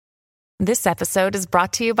This episode is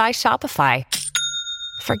brought to you by Shopify.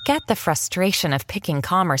 Forget the frustration of picking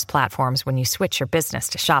commerce platforms when you switch your business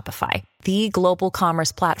to Shopify, the global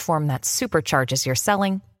commerce platform that supercharges your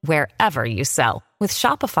selling wherever you sell. With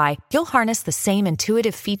Shopify, you'll harness the same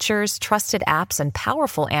intuitive features, trusted apps, and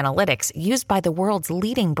powerful analytics used by the world's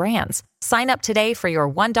leading brands. Sign up today for your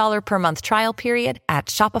 $1 per month trial period at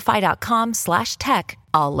shopify.com/tech,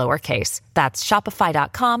 all lowercase. That's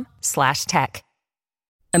shopify.com/tech.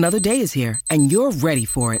 Another day is here, and you're ready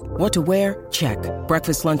for it. What to wear? Check.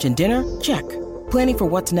 Breakfast, lunch, and dinner? Check. Planning for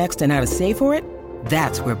what's next and how to save for it?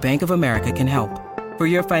 That's where Bank of America can help. For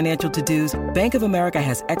your financial to-dos, Bank of America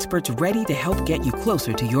has experts ready to help get you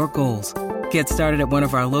closer to your goals. Get started at one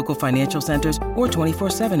of our local financial centers or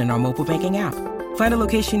 24/7 in our mobile banking app. Find a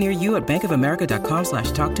location near you at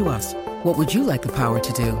bankofamerica.com/talktous. What would you like the power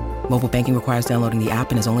to do? Mobile banking requires downloading the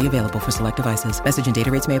app and is only available for select devices. Message and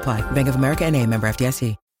data rates may apply. Bank of America NA, member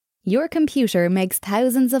FDIC. Your computer makes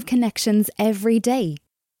thousands of connections every day.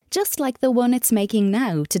 Just like the one it's making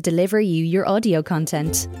now to deliver you your audio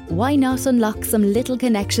content. Why not unlock some little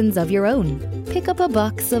connections of your own? Pick up a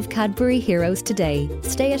box of Cadbury Heroes today,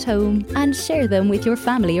 stay at home, and share them with your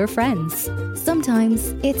family or friends.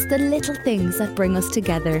 Sometimes it's the little things that bring us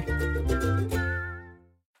together.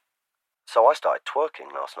 So I started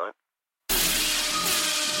twerking last night.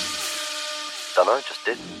 Dunno, just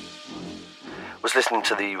did. Was listening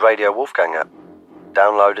to the Radio Wolfgang app.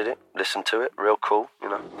 Downloaded it, listened to it, real cool, you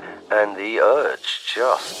know. And the urge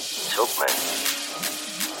just took me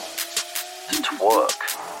to twerk.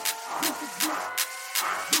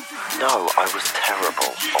 No, I was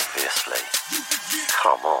terrible, obviously.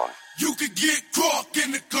 Come on. You could get caught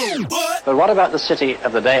in the cold, But what about the city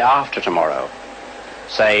of the day after tomorrow?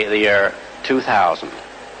 Say the year 2000.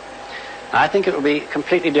 I think it will be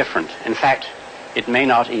completely different. In fact, it may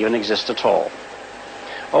not even exist at all.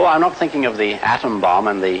 Oh, I'm not thinking of the atom bomb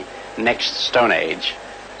and the next Stone Age.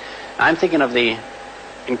 I'm thinking of the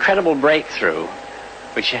incredible breakthrough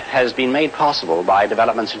which has been made possible by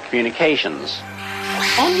developments in communications.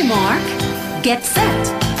 On your mark, get set.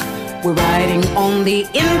 We're riding on the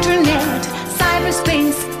internet.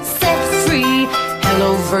 Cyberspace set free.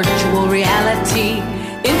 Hello, virtual reality.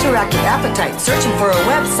 Interactive appetite, searching for a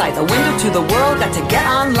website, a window to the world, got to get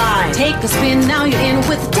online. Take a spin, now you're in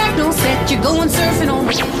with the techno set. You're going surfing on.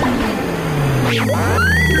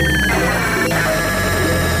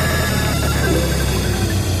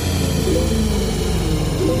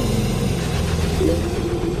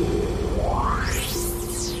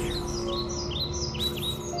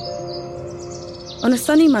 On a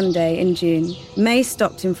sunny Monday in June, May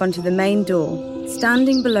stopped in front of the main door,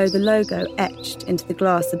 standing below the logo etched into the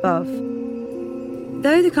glass above.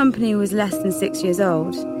 Though the company was less than 6 years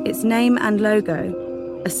old, its name and logo,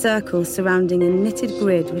 a circle surrounding a knitted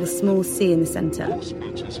grid with a small C in the centre,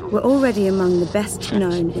 were already among the best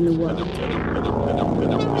known in the world.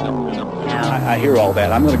 I hear all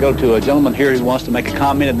that. I'm going to go to a gentleman here who wants to make a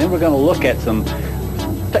comment, and then we're going to look at some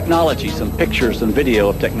technology, some pictures and video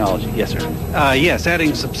of technology. Yes, sir. Yes,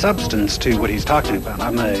 adding some substance to what he's talking about.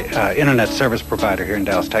 I'm an internet service provider here in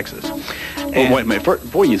Dallas, Texas. Well, wait a minute.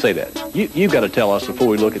 Before you say that, you've got to tell us before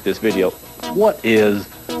we look at this video, what is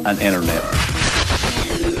an internet?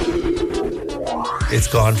 It's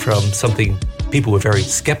gone from something people were very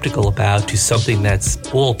skeptical about to something that's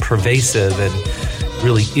all pervasive and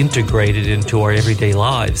really integrated into our everyday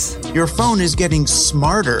lives. Your phone is getting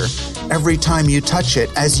smarter every time you touch it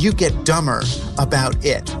as you get dumber about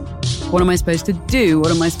it. What am I supposed to do? What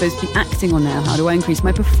am I supposed to be acting on now? How do I increase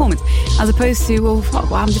my performance? As opposed to, well, what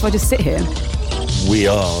happens if I just sit here? We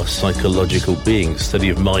are psychological beings, study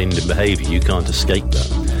of mind and behaviour. You can't escape that.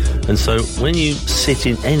 And so when you sit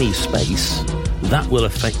in any space, that will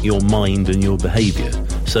affect your mind and your behaviour.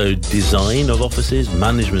 So design of offices,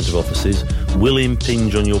 management of offices will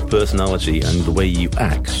impinge on your personality and the way you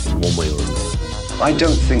act in one way or another. I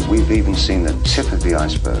don't think we've even seen the tip of the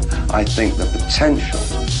iceberg. I think the potential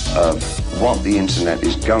of what the internet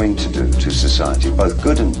is going to do to society, both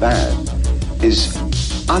good and bad, is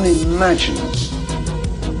unimaginable.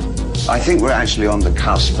 I think we're actually on the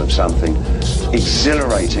cusp of something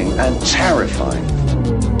exhilarating and terrifying.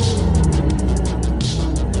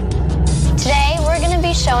 Today, we're going to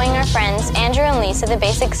be showing our friends Andrew and Lisa the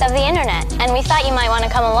basics of the internet, and we thought you might want to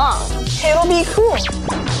come along. It'll be cool.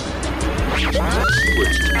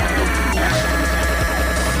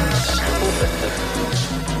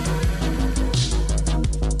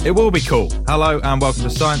 It will be cool. Hello and welcome to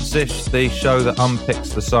Science-ish, the show that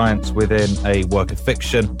unpicks the science within a work of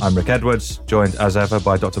fiction. I'm Rick Edwards, joined as ever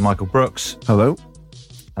by Dr. Michael Brooks. Hello.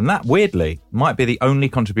 And that, weirdly, might be the only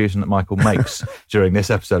contribution that Michael makes during this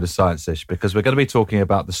episode of Science-ish, because we're going to be talking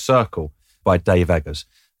about The Circle by Dave Eggers.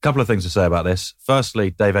 A couple of things to say about this. Firstly,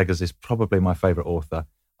 Dave Eggers is probably my favourite author.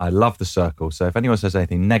 I love The Circle, so if anyone says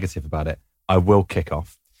anything negative about it, I will kick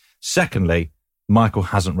off. Secondly, Michael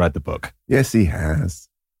hasn't read the book. Yes, he has.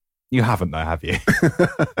 You haven't, though, have you?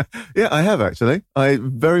 Yeah, I have, actually. I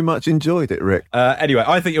very much enjoyed it, Rick. Anyway,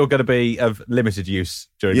 I think you're going to be of limited use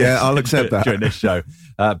during I'll accept that. during this show,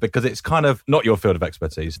 because it's kind of not your field of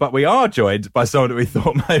expertise. But we are joined by someone that we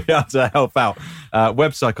thought may be able to help out.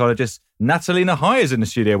 Web psychologist Natalie Nahai is in the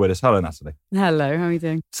studio with us. Hello, Natalie. Hello, how are you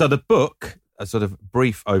doing? So the book, a sort of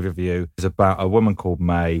brief overview, is about a woman called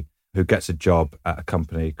May who gets a job at a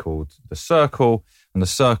company called The Circle. And The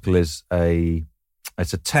Circle is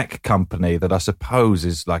it's a tech company that I suppose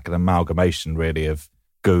is like an amalgamation, really, of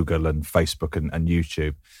Google and Facebook and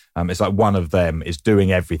YouTube. It's like one of them is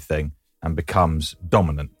doing everything and becomes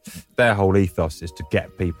dominant. Their whole ethos is to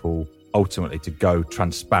get people ultimately to go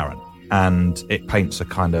transparent. And it paints a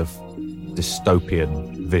kind of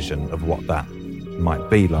dystopian vision of what that might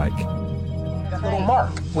be like. That little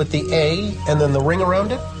mark with the A and then the ring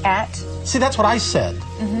around it? At? See, that's what I said.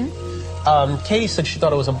 Mm-hmm. Katie said she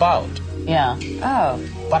thought it was about. Yeah. Oh.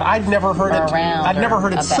 But I'd never heard it. I'd never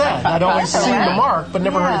heard it said. I'd always seen the mark, but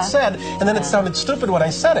never heard it said. And then it sounded stupid when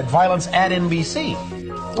I said it. Violence at NBC.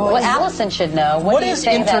 Well, Allison should know. What is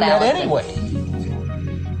internet anyway?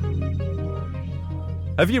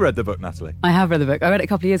 Have you read the book, Natalie? I have read the book. I read it a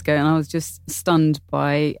couple of years ago and I was just stunned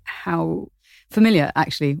by how familiar,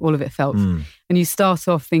 actually, all of it felt. And you start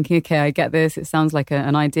off thinking, okay, I get this. It sounds like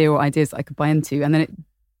an idea or ideas that I could buy into. And then it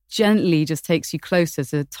gently just takes you closer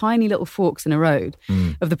to tiny little forks in a road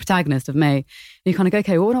of the protagonist, of May. And you kind of go,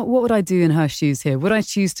 okay, what would I do in her shoes here? Would I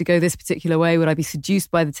choose to go this particular way? Would I be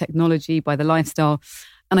seduced by the technology, by the lifestyle?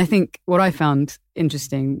 And I think what I found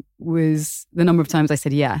interesting was the number of times I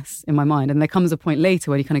said yes in my mind. And there comes a point later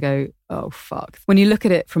where you kind of go, oh, fuck. When you look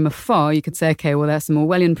at it from afar, you could say, okay, well, there's some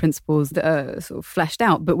Orwellian principles that are sort of fleshed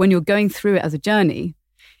out. But when you're going through it as a journey,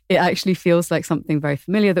 it actually feels like something very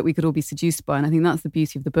familiar that we could all be seduced by. And I think that's the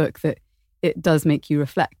beauty of the book, that it does make you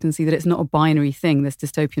reflect and see that it's not a binary thing, this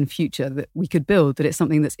dystopian future that we could build, that it's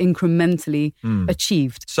something that's incrementally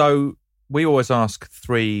achieved. So we always ask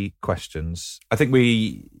 3 questions. I think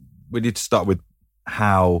we need to start with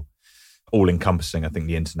how all-encompassing I think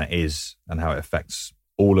the internet is and how it affects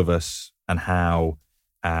all of us, and how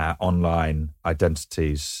our online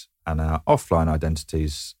identities and our offline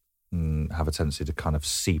identities have a tendency to kind of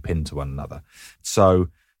seep into one another. So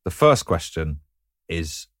the first question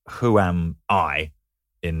is, who am I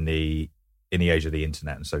in the age of the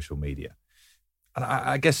internet and social media? And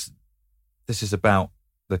I guess this is about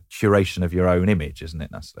the curation of your own image, isn't it,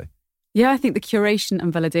 Natalie? Yeah, I think the curation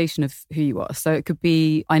and validation of who you are. So it could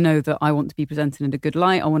be, I know that I want to be presented in a good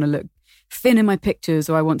light. I want to look thin in my pictures,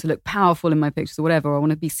 or I want to look powerful in my pictures, or whatever. Or I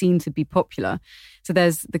want to be seen to be popular. So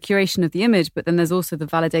there's the curation of the image, but then there's also the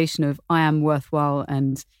validation of I am worthwhile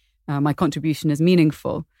and my contribution is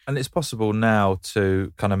meaningful. And it's possible now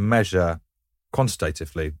to kind of measure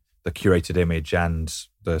quantitatively the curated image and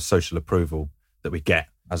the social approval that we get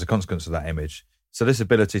as a consequence of that image. So this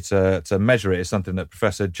ability to measure it is something that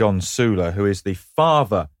Professor John Suler, who is the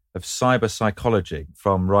father of cyber psychology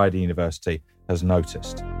from Rider University, has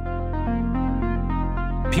noticed.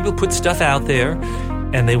 People put stuff out there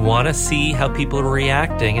and they want to see how people are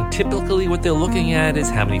reacting. And typically what they're looking at is,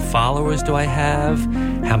 how many followers do I have?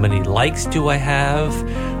 How many likes do I have?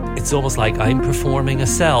 It's almost like I'm performing a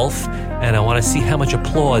self and I want to see how much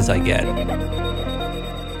applause I get.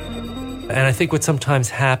 And I think what sometimes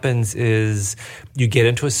happens is you get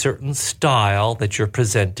into a certain style that you're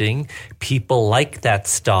presenting. People like that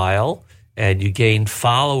style and you gain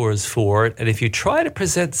followers for it. And if you try to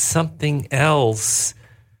present something else,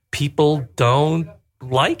 people don't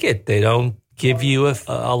like it. They don't give you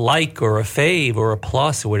a like or a fave or a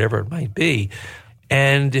plus or whatever it might be.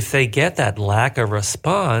 And if they get that lack of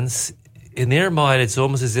response, in their mind, it's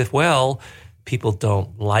almost as if, well, people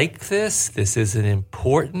don't like this. This isn't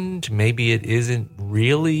important. Maybe it isn't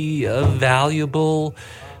really a valuable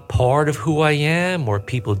part of who I am, or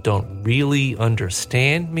people don't really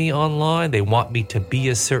understand me online. They want me to be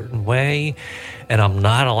a certain way, and I'm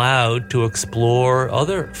not allowed to explore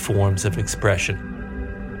other forms of expression.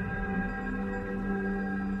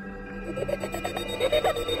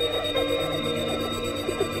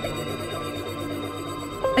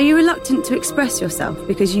 Are you reluctant to express yourself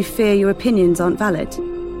because you fear your opinions aren't valid?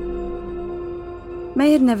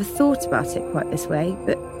 May had never thought about it quite this way,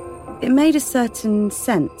 but it made a certain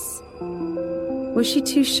sense. Was she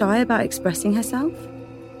too shy about expressing herself?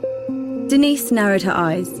 Denise narrowed her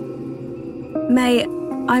eyes. May,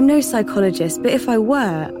 I'm no psychologist, but if I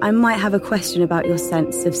were, I might have a question about your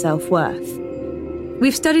sense of self-worth.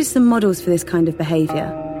 We've studied some models for this kind of behaviour.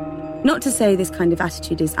 Not to say this kind of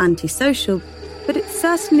attitude is antisocial, but it's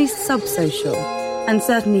certainly subsocial and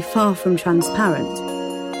certainly far from transparent.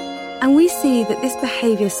 And we see that this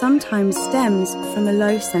behaviour sometimes stems from a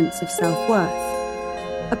low sense of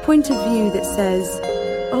self-worth. A point of view that says,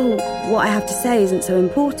 oh, what I have to say isn't so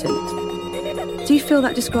important. Do you feel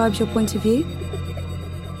that describes your point of view?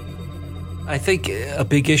 I think a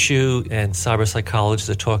big issue, and cyber psychologists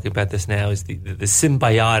are talking about this now, is the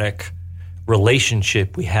symbiotic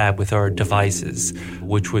relationship we have with our devices,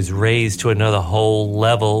 which was raised to another whole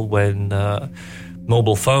level when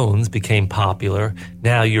mobile phones became popular.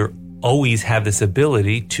 Now you always have this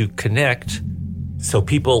ability to connect. So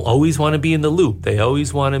people always want to be in the loop. They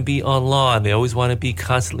always want to be online. They always want to be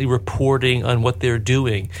constantly reporting on what they're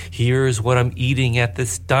doing. Here's what I'm eating at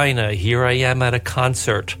this diner. Here I am at a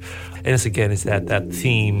concert. And this, again, is that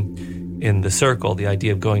theme in The Circle, the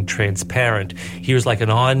idea of going transparent. Here's like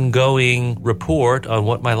an ongoing report on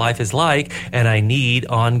what my life is like, and I need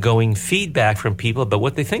ongoing feedback from people about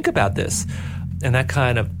what they think about this. And that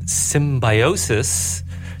kind of symbiosis,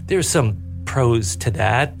 there's some pros to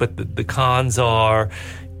that, but the cons are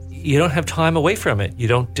you don't have time away from it. You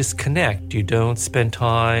don't disconnect. You don't spend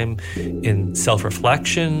time in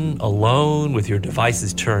self-reflection, alone, with your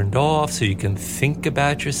devices turned off, so you can think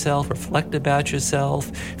about yourself, reflect about yourself,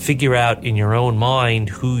 figure out in your own mind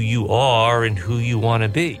who you are and who you want to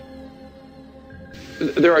be.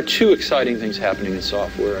 There are two exciting things happening in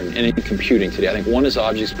software and in computing today. I think one is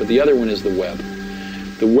objects, but the other one is the web.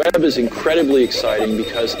 The web is incredibly exciting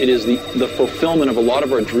because it is the fulfillment of a lot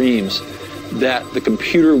of our dreams, that the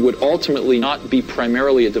computer would ultimately not be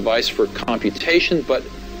primarily a device for computation, but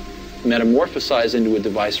metamorphosize into a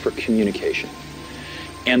device for communication.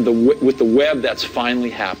 And with the web, that's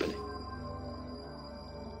finally happening.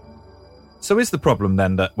 So is the problem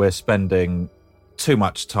then that we're spending too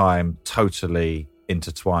much time totally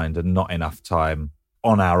intertwined and not enough time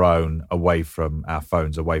on our own, away from our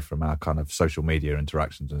phones, away from our kind of social media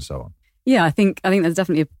interactions and so on? Yeah, I think there's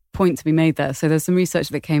definitely a point to be made there. So there's some research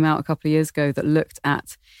that came out a couple of years ago that looked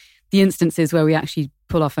at the instances where we actually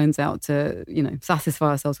pull our phones out to, satisfy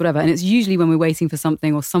ourselves, whatever. And it's usually when we're waiting for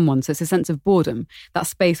something or someone. So it's a sense of boredom, that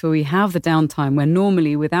space where we have the downtime, where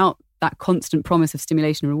normally without that constant promise of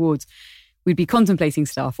stimulation and rewards, we'd be contemplating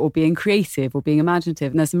stuff or being creative or being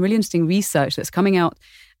imaginative. And there's some really interesting research that's coming out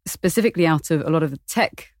specifically out of a lot of the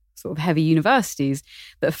tech sort of heavy universities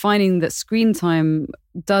that are finding that screen time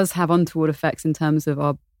does have untoward effects in terms of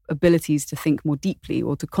our abilities to think more deeply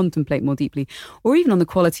or to contemplate more deeply, or even on the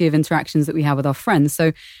quality of interactions that we have with our friends.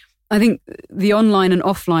 So I think the online and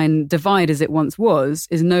offline divide, as it once was,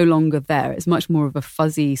 is no longer there. It's much more of a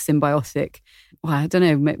fuzzy, symbiotic, well, I don't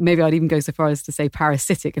know, maybe I'd even go so far as to say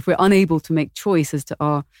parasitic. If we're unable to make choice as to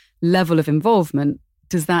our level of involvement,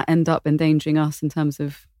 does that end up endangering us in terms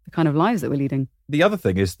of the kind of lives that we're leading? The other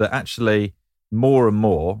thing is that actually more and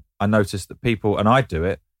more, I notice that people, and I do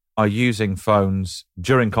it, are using phones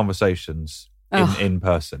during conversations in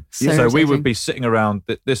person. So we would be sitting around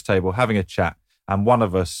this table having a chat, and one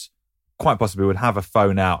of us quite possibly would have a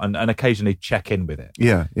phone out and occasionally check in with it.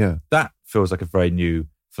 Yeah, yeah. That feels like a very new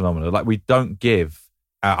phenomenon. Like we don't give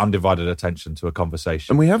our undivided attention to a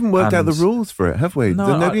conversation. And we haven't worked out the rules for it, have we? No,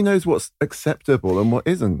 so nobody knows what's acceptable and what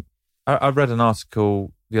isn't. I read an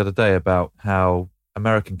article the other day about how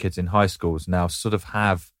American kids in high schools now sort of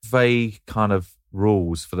have vague kind of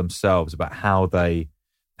rules for themselves about how they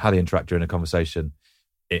interact during a conversation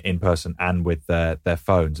in person and with their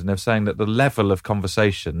phones. And they're saying that the level of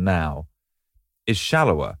conversation now is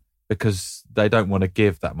shallower because they don't want to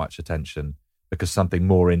give that much attention because something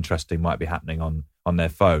more interesting might be happening on their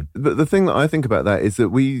phone. The thing that I think about that is that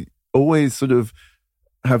we always sort of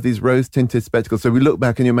have these rose-tinted spectacles. So we look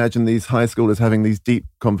back and you imagine these high schoolers having these deep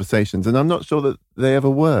conversations, and I'm not sure that they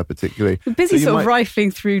ever were particularly. We're busy of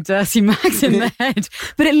rifling through dirty mags in their head,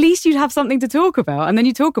 but at least you'd have something to talk about, and then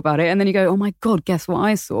you talk about it, and then you go, oh my God, guess what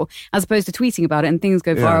I saw? As opposed to tweeting about it, and things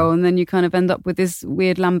go viral, and then you kind of end up with this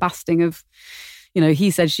weird lambasting of,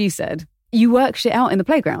 he said, she said. You work shit out in the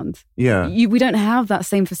playground. Yeah. We don't have that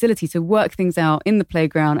same facility to work things out in the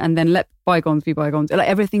playground and then let bygones be bygones. Like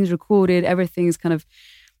everything's recorded, everything's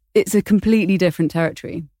it's a completely different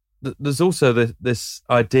territory. There's also this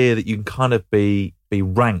idea that you can kind of be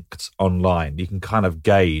ranked online. You can kind of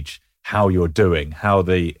gauge how you're doing, how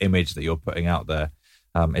the image that you're putting out there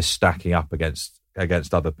is stacking up against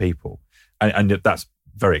other people. And that's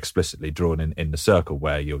very explicitly drawn in The Circle,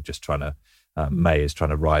 where you're just trying to, May is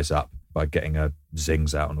trying to rise up by getting a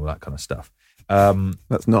zings out and all that kind of stuff.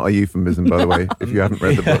 That's not a euphemism, by the way, if you haven't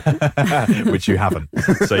read the book. Which you haven't.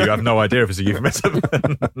 So you have no idea if it's a euphemism.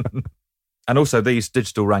 And also these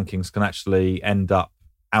digital rankings can actually end up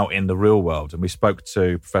out in the real world. And we spoke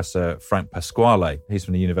to Professor Frank Pasquale. He's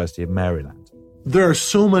from the University of Maryland. There are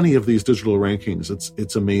so many of these digital rankings.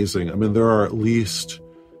 It's amazing. I mean, there are at least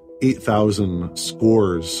 8,000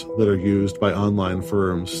 scores that are used by online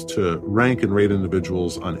firms to rank and rate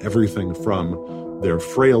individuals on everything from their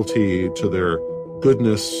frailty to their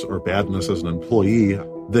goodness or badness as an employee.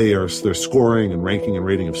 They're scoring and ranking and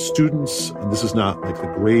rating of students. And this is not like the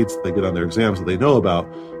grades that they get on their exams that they know about.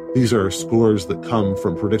 These are scores that come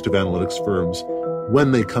from predictive analytics firms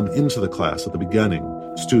when they come into the class at the beginning.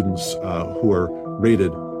 Students who are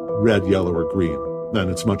rated red, yellow, or green.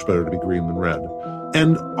 And it's much better to be green than red.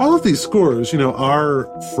 And all of these scores, are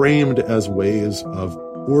framed as ways of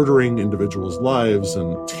ordering individuals' lives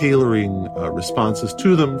and tailoring responses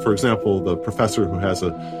to them. For example, the professor who has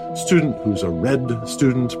a student who's a red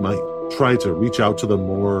student might try to reach out to them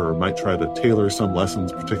more, or might try to tailor some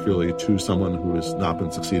lessons particularly to someone who has not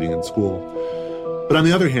been succeeding in school. But on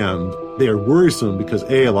the other hand, they are worrisome because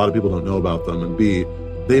A, a lot of people don't know about them, and B,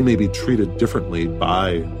 they may be treated differently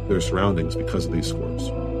by their surroundings because of these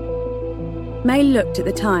scores. May looked at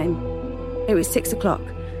the time. It was 6 o'clock.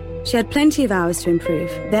 She had plenty of hours to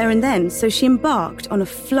improve, there and then, so she embarked on a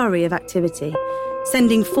flurry of activity,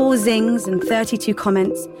 sending 4 zings and 32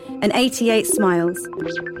 comments and 88 smiles.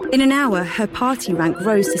 In an hour, her party rank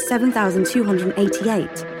rose to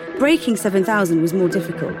 7,288. Breaking 7,000 was more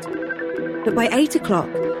difficult. But by 8 o'clock,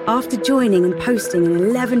 after joining and posting in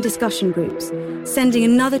 11 discussion groups, sending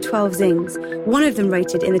another 12 zings, one of them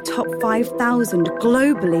rated in the top 5,000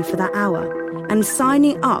 globally for that hour, and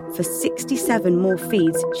signing up for 67 more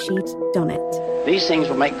feeds, she'd done it. These things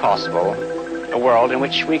will make possible a world in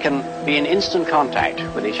which we can be in instant contact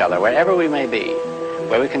with each other, wherever we may be,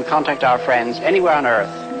 where we can contact our friends anywhere on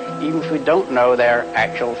Earth, even if we don't know their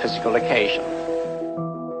actual physical location.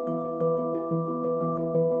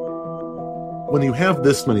 When you have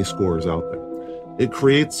this many scores out there, it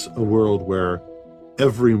creates a world where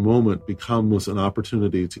every moment becomes an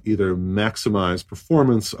opportunity to either maximize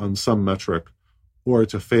performance on some metric or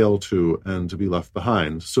to fail to and to be left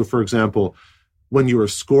behind. So, for example, when you are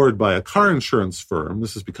scored by a car insurance firm,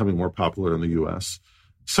 this is becoming more popular in the US,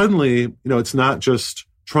 suddenly, it's not just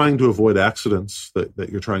trying to avoid accidents that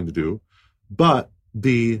you're trying to do, but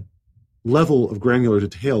the level of granular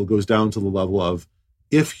detail goes down to the level of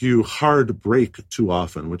if you hard brake too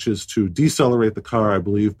often, which is to decelerate the car, I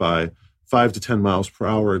believe, by 5 to 10 miles per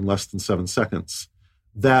hour in less than 7 seconds,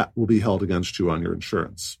 that will be held against you on your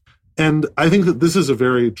insurance. And I think that this is a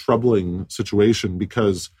very troubling situation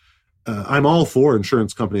because I'm all for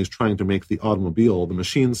insurance companies trying to make the automobile, the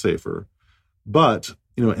machine, safer. But,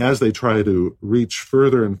 as they try to reach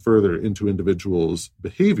further and further into individuals'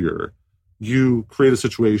 behavior, you create a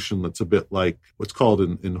situation that's a bit like what's called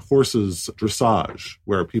in horses dressage,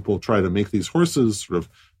 where people try to make these horses sort of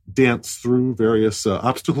dance through various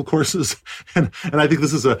obstacle courses. And I think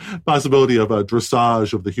this is a possibility of a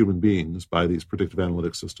dressage of the human beings by these predictive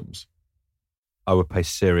analytics systems. I would pay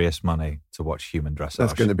serious money to watch human dressage.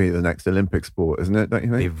 That's going to be the next Olympic sport, isn't it? Don't you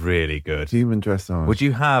think? It'd be really good. Human dressage. Would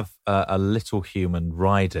you have a little human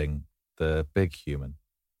riding the big human?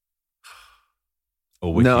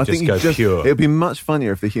 Or would you just go pure? It would be much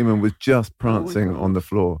funnier if the human was just prancing on the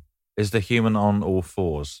floor. Is the human on all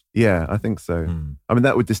fours? Yeah, I think so. I mean,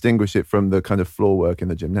 that would distinguish it from the kind of floor work in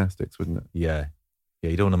the gymnastics, wouldn't it? Yeah. Yeah,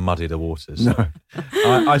 you don't want to muddy the waters. No.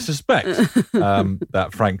 I suspect that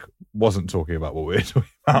Frank wasn't talking about what we were talking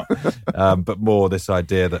about, but more this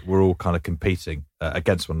idea that we're all kind of competing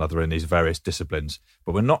against one another in these various disciplines,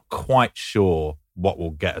 but we're not quite sure what will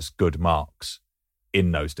get us good marks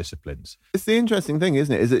in those disciplines. It's the interesting thing,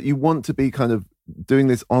 isn't it? Is that you want to be kind of doing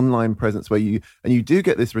this online presence where you do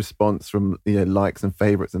get this response from likes and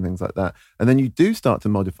favorites and things like that, and then you do start to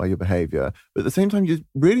modify your behavior, but at the same time you're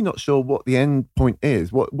really not sure what the end point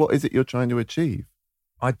is. What is it you're trying to achieve?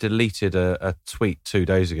 I deleted a tweet 2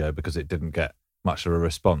 days ago because it didn't get much of a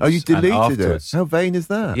response. Oh, you deleted it? How vain is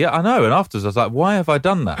that? Yeah, I know. And afterwards I was like, why have I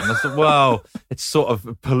done that? And I said, well, it's sort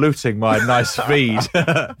of polluting my nice feed,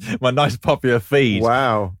 my nice popular feed.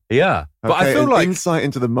 Wow. Yeah. But I feel like insight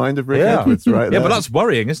into the mind of Rick Edwards, right? Yeah, but that's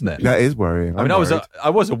worrying, isn't it? That is worrying. I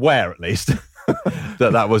was aware at least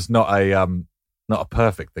that was not a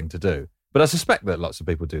perfect thing to do. But I suspect that lots of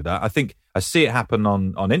people do that. I think I see it happen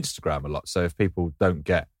on Instagram a lot. So if people don't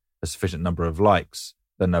get a sufficient number of likes,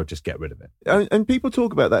 then they'll just get rid of it. And people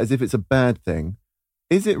talk about that as if it's a bad thing.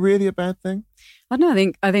 Is it really a bad thing? I don't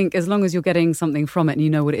know. I think as long as you're getting something from it and you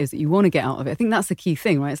know what it is that you want to get out of it, I think that's the key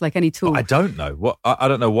thing, right? It's like any tool. But I don't know I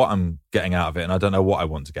don't know what I'm getting out of it, and I don't know what I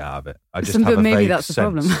want to get out of it. I just have but a maybe vague that's the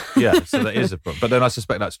sense. problem. Yeah, so that is a problem. But then I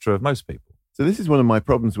suspect that's true of most people. So this is one of my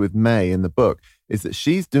problems with May in the book, is that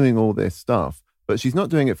she's doing all this stuff, but she's not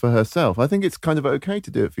doing it for herself. I think it's kind of okay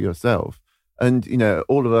to do it for yourself. And,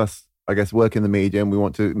 all of us, I guess, work in the media and we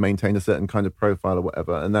want to maintain a certain kind of profile or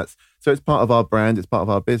whatever. And so it's part of our brand, it's part of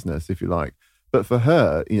our business, if you like. But for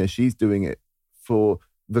her, she's doing it for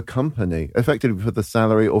the company, effectively for the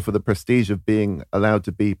salary or for the prestige of being allowed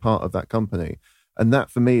to be part of that company. And that,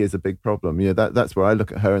 for me, is a big problem. That's where I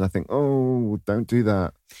look at her and I think, oh, don't do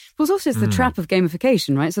that. Well, it's also the trap of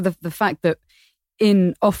gamification, right? So the fact that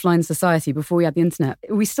in offline society, before we had the internet,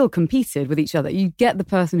 we still competed with each other. You get the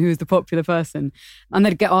person who is the popular person and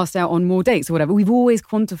they'd get asked out on more dates or whatever. We've always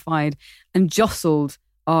quantified and jostled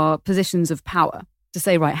our positions of power to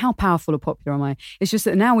say, right, how powerful or popular am I? It's just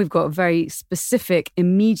that now we've got very specific,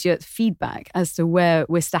 immediate feedback as to where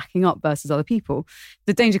we're stacking up versus other people.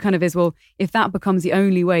 The danger kind of is, well, if that becomes the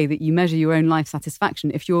only way that you measure your own life satisfaction,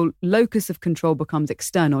 if your locus of control becomes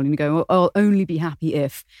external and you go, well, I'll only be happy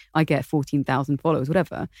if I get 14,000 followers,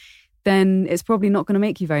 whatever, then it's probably not going to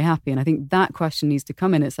make you very happy. And I think that question needs to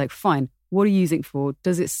come in. It's like, fine, what are you using it for?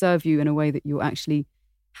 Does it serve you in a way that you're actually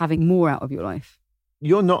having more out of your life?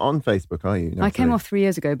 You're not on Facebook, are you? I came off 3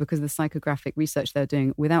 years ago because of the psychographic research they're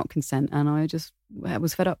doing without consent, and I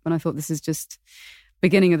was fed up, and I thought this is just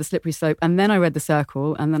beginning of the slippery slope. And then I read The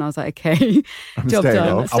Circle, and then I was like, okay, job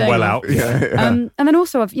done. I'm well out. Yeah. And then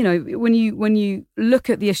also, when you look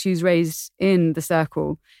at the issues raised in The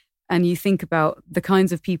Circle, and you think about the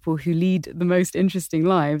kinds of people who lead the most interesting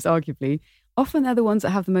lives, arguably, often they're the ones that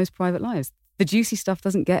have the most private lives. The juicy stuff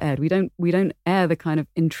doesn't get aired. We don't air the kind of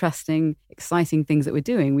interesting, exciting things that we're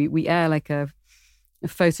doing. We air like a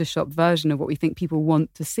Photoshop version of what we think people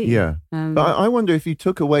want to see. Yeah. But I wonder if you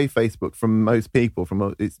took away Facebook from most people,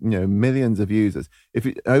 from its millions of users, if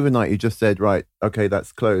overnight you just said, right, okay,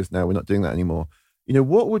 that's closed now, we're not doing that anymore.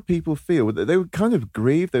 What would people feel? They would kind of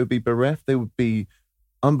grieve. They would be bereft. They would be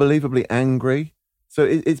unbelievably angry. So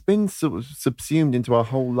it's been sort of subsumed into our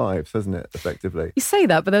whole lives, hasn't it, effectively? You say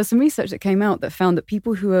that, but there was some research that came out that found that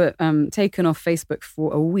people who were taken off Facebook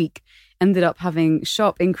for a week ended up having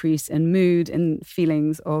sharp increase in mood and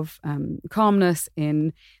feelings of calmness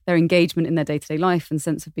in their engagement in their day-to-day life and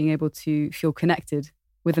sense of being able to feel connected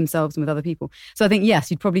with themselves and with other people. So I think, yes,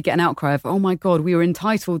 you'd probably get an outcry of, oh my God, we were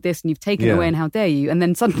entitled this and you've taken it away and how dare you? And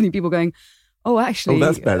then suddenly people going, oh, actually... Oh,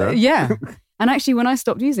 that's better. Yeah. And actually, when I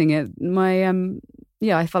stopped using it, my...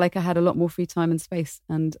 I felt like I had a lot more free time and space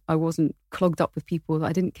and I wasn't clogged up with people that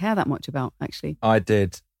I didn't care that much about, actually. I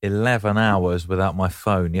did 11 hours without my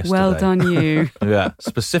phone yesterday. Well done, you. Yeah,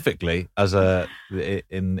 specifically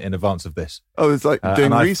in advance of this. Oh, it's like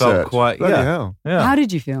doing and research. I felt quite, hell. Yeah. How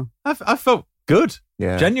did you feel? I felt good.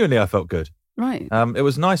 Yeah. Genuinely, I felt good. Right. It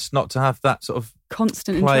was nice not to have that sort of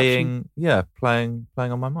constant playing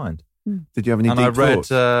on my mind. Did you have any and deep I read,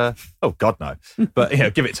 thoughts? oh God, no. But,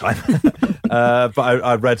 give it time. But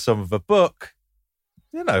I read some of a book.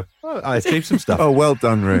 I achieved some stuff. Oh, well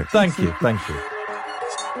done, Rick. Thank you.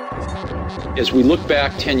 As we look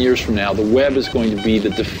back 10 years from now, the web is going to be the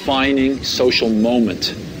defining social moment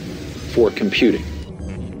for computing.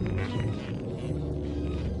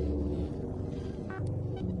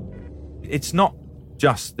 It's not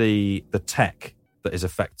just the tech that is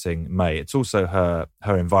affecting May. It's also her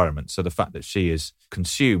environment. So the fact that she is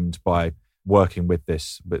consumed by working with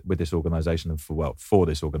this organisation and for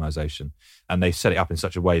this organisation, and they set it up in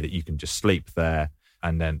such a way that you can just sleep there,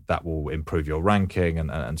 and then that will improve your ranking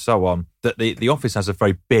and so on. That the office has a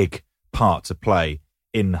very big part to play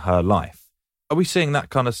in her life. Are we seeing that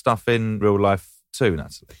kind of stuff in real life too,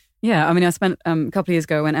 Natalie? Yeah, I mean, I spent a couple of years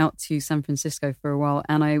ago, I went out to San Francisco for a while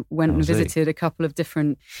and I went and visited a couple of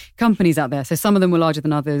different companies out there. So some of them were larger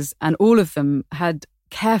than others and all of them had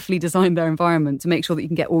carefully designed their environment to make sure that you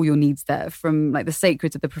can get all your needs there, from like the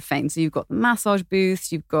sacred to the profane. So you've got the massage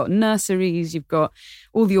booths, you've got nurseries, you've got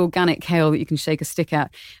all the organic kale that you can shake a stick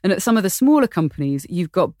at. And at some of the smaller companies,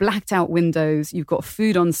 you've got blacked out windows, you've got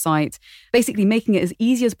food on site, basically making it as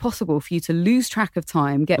easy as possible for you to lose track of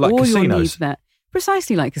time, get like all casinos. Your needs met.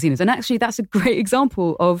 Precisely like casinos. And actually, that's a great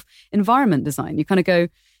example of environment design. You kind of go,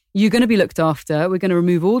 you're going to be looked after. We're going to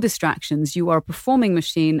remove all distractions. You are a performing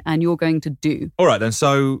machine and you're going to do. All right, then.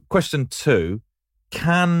 So question 2,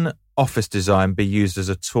 can office design be used as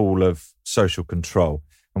a tool of social control?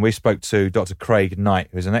 And we spoke to Dr. Craig Knight,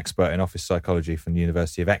 who's an expert in office psychology from the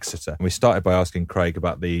University of Exeter. And we started by asking Craig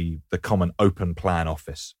about the common open plan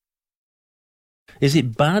office. Is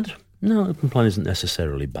it bad? No, open plan isn't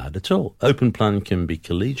necessarily bad at all. Open plan can be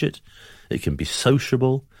collegiate, it can be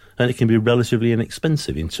sociable, and it can be relatively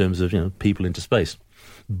inexpensive in terms of, people into space.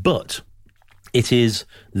 But it is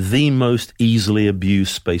the most easily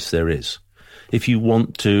abused space there is. If you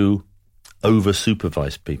want to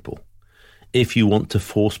over-supervise people, if you want to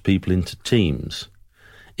force people into teams,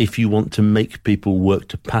 if you want to make people work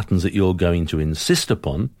to patterns that you're going to insist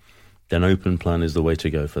upon, then open plan is the way to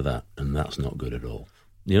go for that, and that's not good at all.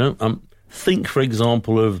 Think, for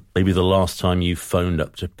example, of maybe the last time you phoned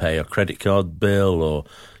up to pay a credit card bill or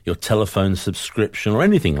your telephone subscription or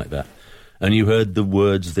anything like that, and you heard the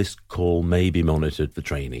words, "This call may be monitored for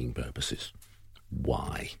training purposes."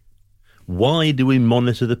 Why? Why do we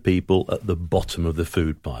monitor the people at the bottom of the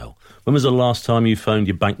food pile? When was the last time you phoned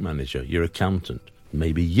your bank manager, your accountant,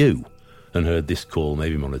 maybe you, and heard "This call may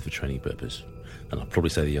be monitored for training purposes"? And I'll probably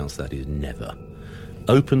say the answer to that is never.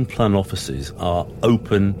 Open plan offices are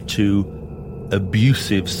open to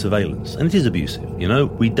abusive surveillance. And it is abusive,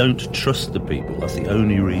 We don't trust the people. That's the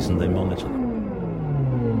only reason they monitor them.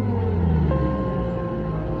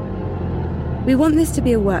 We want this to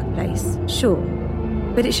be a workplace, sure,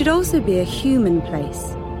 but it should also be a human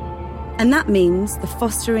place. And that means the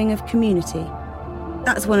fostering of community.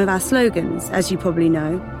 That's one of our slogans, as you probably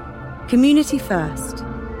know. Community first.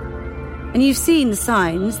 And you've seen the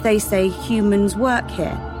signs, they say humans work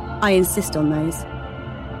here. I insist on those.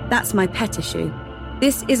 That's my pet issue.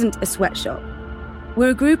 This isn't a sweatshop. We're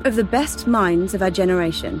a group of the best minds of our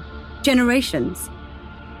generation. Generations.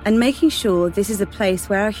 And making sure this is a place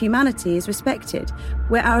where our humanity is respected,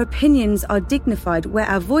 where our opinions are dignified, where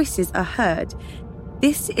our voices are heard.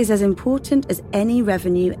 This is as important as any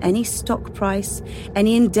revenue, any stock price,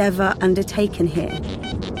 any endeavour undertaken here.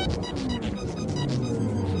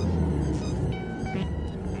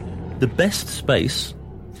 The best space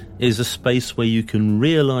is a space where you can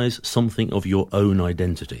realise something of your own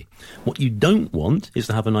identity. What you don't want is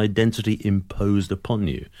to have an identity imposed upon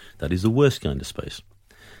you. That is the worst kind of space.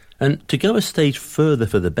 And to go a stage further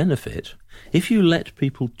for the benefit, if you let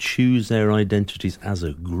people choose their identities as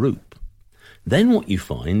a group, then what you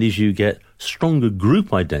find is you get stronger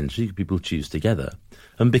group identity, people choose together.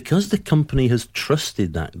 And because the company has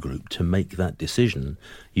trusted that group to make that decision,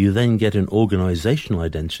 you then get an organisational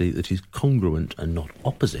identity that is congruent and not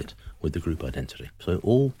opposite with the group identity. So it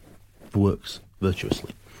all works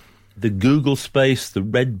virtuously. The Google space, the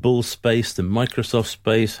Red Bull space, the Microsoft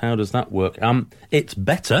space, how does that work? It's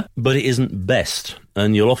better, but it isn't best.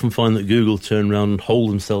 And you'll often find that Google turn around and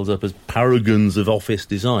hold themselves up as paragons of office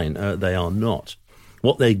design. They are not.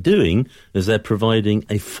 What they're doing is they're providing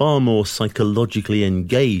a far more psychologically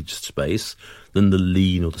engaged space than the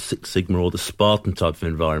Lean or the Six Sigma or the Spartan type of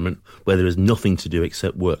environment where there is nothing to do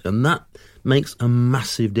except work. And that makes a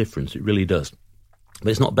massive difference. It really does. But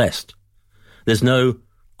it's not best. There's no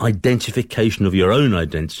identification of your own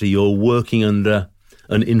identity. You're working under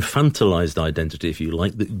an infantilized identity, if you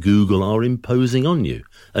like, that Google are imposing on you.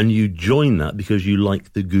 And you join that because you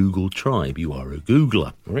like the Google tribe. You are a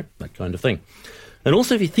Googler, right? That kind of thing. And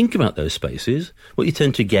also, if you think about those spaces, what you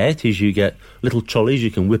tend to get is you get little trolleys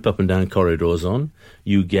you can whip up and down corridors on.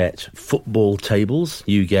 You get football tables.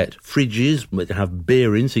 You get fridges that have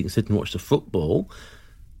beer in so you can sit and watch the football.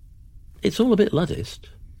 It's all a bit Luddist.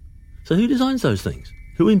 So who designs those things?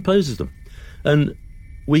 Who imposes them? And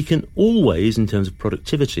we can always, in terms of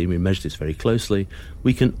productivity, we measure this very closely,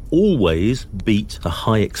 we can always beat a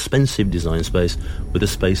high expensive design space with a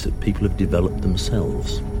space that people have developed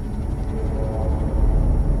themselves.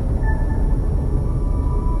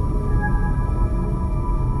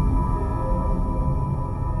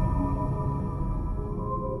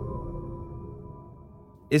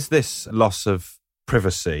 Is this loss of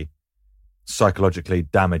privacy psychologically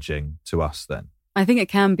damaging to us then? I think it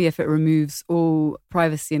can be if it removes all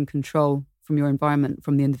privacy and control from your environment,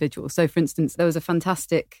 from the individual. So, for instance, there was a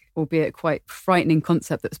fantastic, albeit quite frightening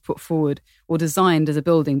concept that was put forward or designed as a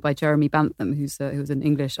building by Jeremy Bentham, who was an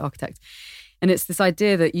English architect. And it's this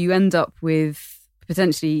idea that you end up with,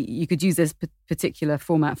 potentially, you could use this particular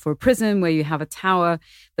format for a prison where you have a tower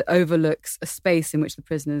that overlooks a space in which the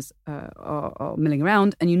prisoners are milling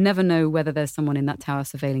around, and you never know whether there's someone in that tower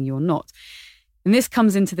surveilling you or not. And this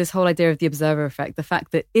comes into this whole idea of the observer effect, the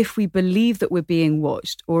fact that if we believe that we're being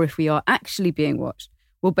watched, or if we are actually being watched,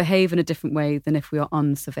 we'll behave in a different way than if we are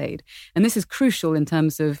unsurveyed. And this is crucial in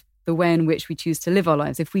terms of the way in which we choose to live our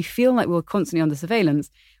lives. If we feel like we're constantly under surveillance,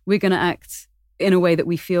 we're going to act in a way that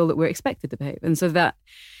we feel that we're expected to behave. And so that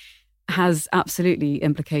has absolutely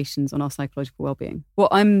implications on our psychological well-being. What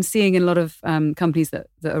I'm seeing in a lot of companies that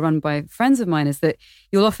are run by friends of mine is that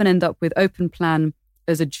you'll often end up with open plan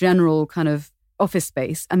as a general kind of office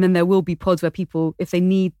space, and then there will be pods where people, if they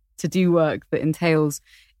need to do work that entails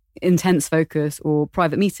intense focus or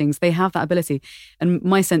private meetings, they have that ability. And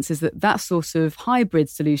my sense is that sort of hybrid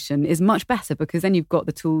solution is much better, because then you've got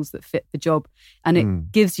the tools that fit the job, and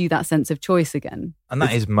it gives you that sense of choice again. And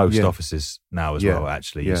that is most offices now as well,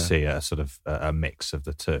 actually. You see a sort of a mix of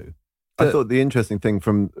the two. I thought the interesting thing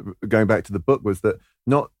from going back to the book was that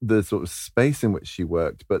not the sort of space in which she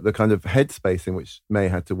worked, but the kind of headspace in which May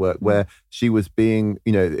had to work, where she was being,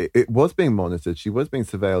 it was being monitored. She was being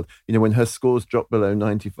surveilled. When her scores dropped below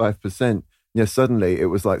 95%, suddenly it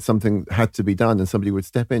was like something had to be done and somebody would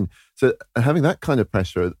step in. So having that kind of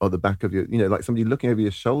pressure on the back of your, like somebody looking over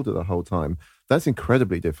your shoulder the whole time, that's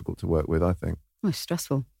incredibly difficult to work with, I think. Oh, it's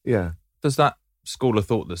stressful. Yeah. There's that school of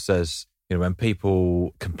thought that says, when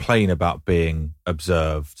people complain about being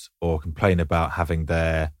observed or complain about having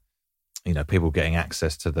their, people getting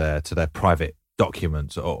access to their private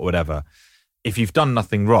documents or whatever, if you've done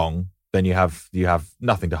nothing wrong, then you have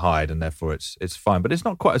nothing to hide, and therefore it's fine. But it's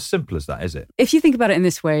not quite as simple as that, is it? If you think about it in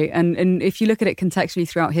this way, and if you look at it contextually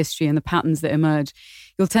throughout history and the patterns that emerge,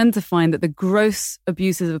 you'll tend to find that the gross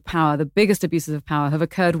abuses of power, the biggest abuses of power, have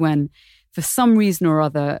occurred when, for some reason or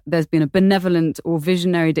other, there's been a benevolent or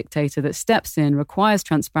visionary dictator that steps in, requires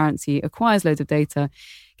transparency, acquires loads of data,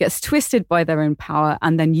 gets twisted by their own power,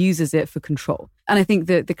 and then uses it for control. And I think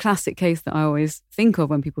that the classic case that I always think of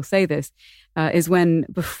when people say this is when,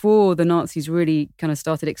 before the Nazis really kind of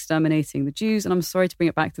started exterminating the Jews, and I'm sorry to bring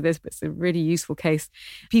it back to this, but it's a really useful case,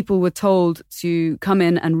 people were told to come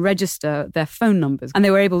in and register their phone numbers. And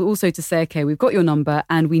they were able also to say, okay, we've got your number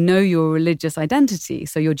and we know your religious identity.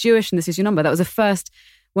 So you're Jewish and this is your number. That was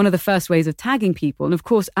one of the first ways of tagging people. And of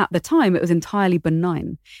course, at the time, it was entirely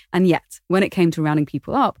benign. And yet, when it came to rounding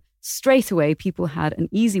people up, straight away, people had an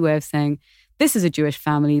easy way of saying, this is a Jewish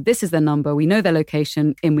family, this is their number, we know their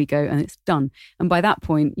location, in we go, and it's done. And by that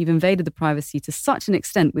point, you've invaded the privacy to such an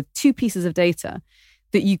extent with 2 pieces of data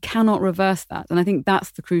that you cannot reverse that. And I think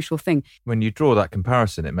that's the crucial thing. When you draw that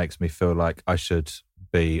comparison, it makes me feel like I should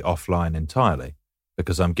be offline entirely,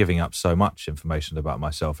 because I'm giving up so much information about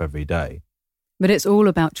myself every day. But it's all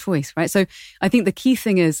about choice, right? So I think the key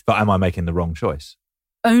thing is... But am I making the wrong choice?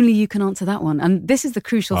 Only you can answer that one. And this is the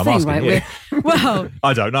crucial thing, right? Well,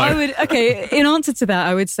 I don't know. In answer to that,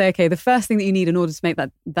 I would say, okay, the first thing that you need in order to make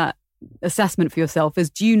that assessment for yourself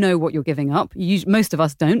is, do you know what you're giving up? Most of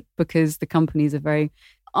us don't, because the companies are very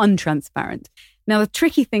untransparent. Now, the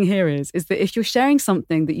tricky thing here is that if you're sharing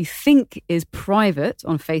something that you think is private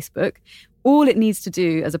on Facebook, all it needs to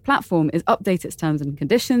do as a platform is update its terms and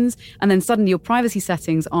conditions, and then suddenly your privacy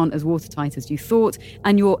settings aren't as watertight as you thought,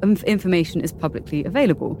 and your information is publicly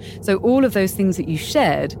available. So all of those things that you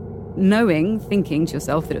shared, thinking to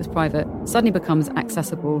yourself that it was private, suddenly becomes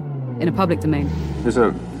accessible in a public domain. There's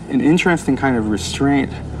an interesting kind of restraint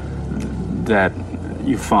that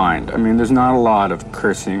you find. I mean, there's not a lot of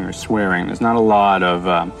cursing or swearing. There's not a lot of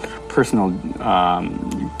personal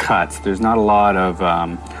cuts. There's not a lot of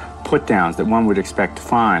put downs that one would expect to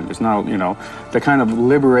find. There's not, the kind of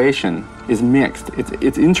liberation is mixed.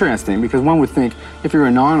 It's interesting, because one would think if you're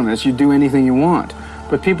anonymous, you do anything you want.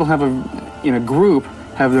 But people in a group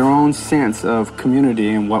have their own sense of community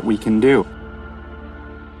and what we can do.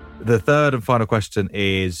 The third and final question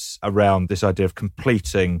is around this idea of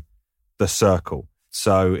completing the circle.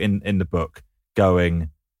 So in the book,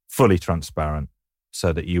 going fully transparent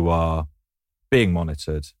so that you are being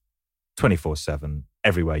monitored 24/7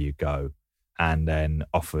 everywhere you go, and then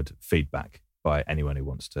offered feedback by anyone who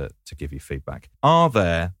wants to give you feedback. Are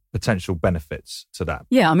there potential benefits to that?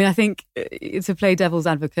 Yeah, I mean, I think to play devil's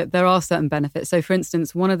advocate, there are certain benefits. So for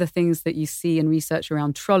instance, one of the things that you see in research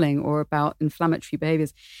around trolling or about inflammatory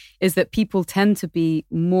behaviors is that people tend to be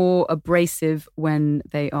more abrasive when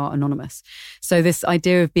they are anonymous. So this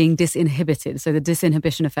idea of being disinhibited, so the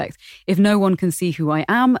disinhibition effect. If no one can see who I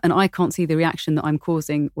am and I can't see the reaction that I'm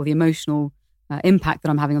causing or the emotional impact that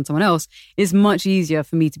I'm having on someone else, it's much easier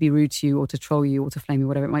for me to be rude to you or to troll you or to flame you,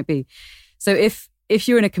 whatever it might be. So if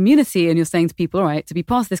you're in a community and you're saying to people, all right, to be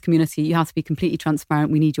part of this community, you have to be completely transparent.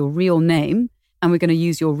 We need your real name and we're going to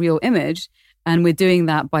use your real image. And we're doing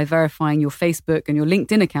that by verifying your Facebook and your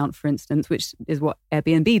LinkedIn account, for instance, which is what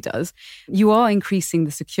Airbnb does. You are increasing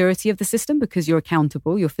the security of the system because you're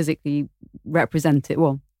accountable. You're physically represented.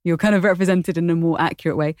 Well, you're kind of represented in a more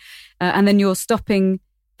accurate way. And then you're stopping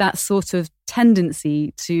that sort of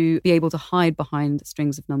tendency to be able to hide behind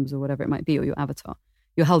strings of numbers or whatever it might be, or your avatar.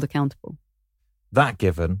 You're held accountable. That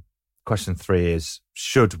given, question 3 is,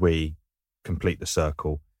 should we complete the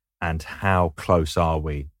circle, and how close are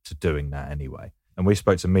we to doing that anyway? And we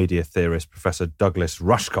spoke to media theorist Professor Douglas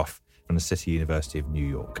Rushkoff from the City University of New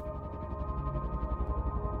York.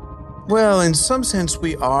 Well, in some sense,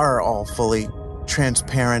 we are all fully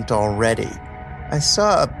transparent already. I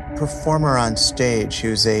saw a performer on stage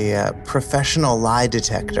who's a professional lie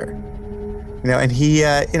detector. And he,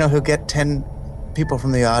 he'll get 10 people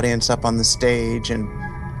from the audience up on the stage and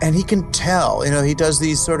he can tell, he does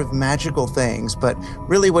these sort of magical things, but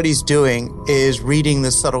really what he's doing is reading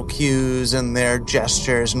the subtle cues and their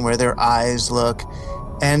gestures and where their eyes look.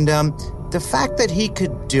 And the fact that he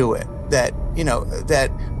could do it, that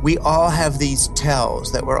we all have these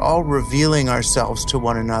tells, that we're all revealing ourselves to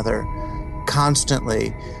one another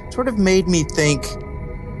constantly, sort of made me think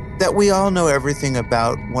that we all know everything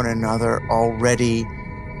about one another already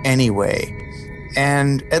anyway.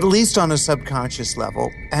 And at least on a subconscious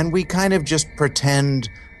level, and we kind of just pretend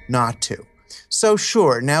not to. So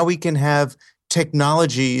sure, now we can have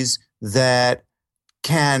technologies that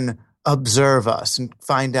can observe us and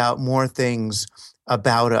find out more things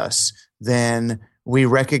about us than we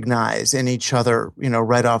recognize in each other,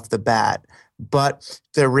 right off the bat. But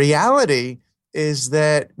the reality is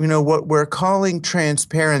that, what we're calling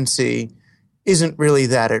transparency isn't really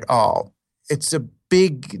that at all. It's a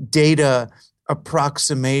big data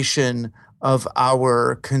approximation of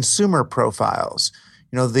our consumer profiles.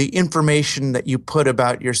 The information that you put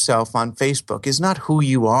about yourself on Facebook is not who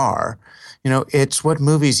you are. It's what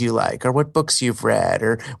movies you like or what books you've read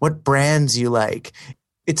or what brands you like.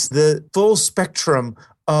 It's the full spectrum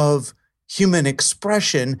of human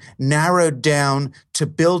expression narrowed down to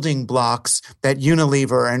building blocks that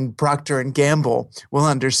Unilever and Procter & Gamble will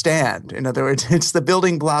understand. In other words, it's the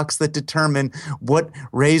building blocks that determine what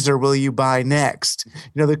razor will you buy next.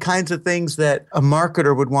 The kinds of things that a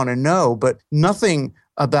marketer would want to know, but nothing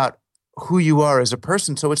about who you are as a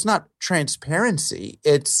person. So it's not transparency.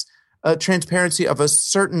 It's a transparency of a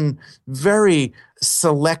certain very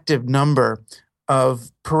selective number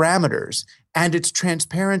of parameters. And it's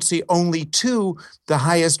transparency only to the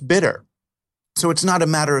highest bidder. So it's not a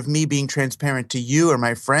matter of me being transparent to you or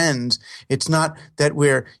my friends. It's not that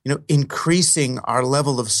we're, increasing our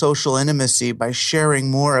level of social intimacy by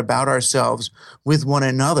sharing more about ourselves with one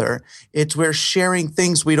another. It's we're sharing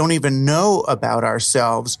things we don't even know about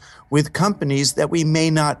ourselves with companies that we may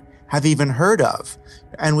not have even heard of.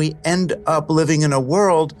 And we end up living in a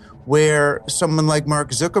world where someone like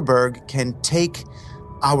Mark Zuckerberg can take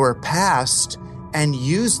our past and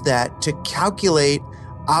use that to calculate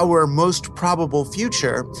our most probable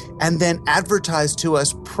future and then advertise to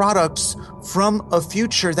us products from a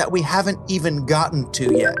future that we haven't even gotten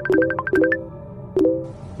to yet.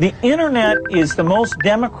 The internet is the most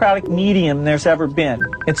democratic medium there's ever been.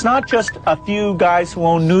 It's not just a few guys who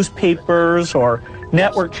own newspapers or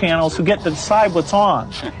network channels who get to decide what's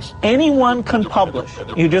on. Anyone can publish.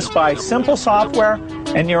 You just buy simple software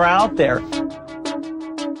and you're out there.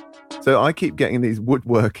 So I keep getting these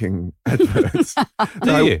woodworking adverts.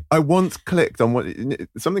 Do you? I once clicked on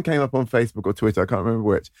something came up on Facebook or Twitter, I can't remember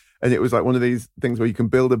which, and it was like one of these things where you can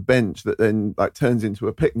build a bench that then turns into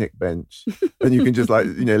a picnic bench, and you can just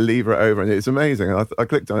lever it over, and it's amazing. And I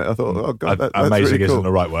clicked on it. I thought, oh god, that's amazing really cool. Isn't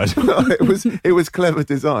the right word. It was clever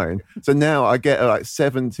design. So now I get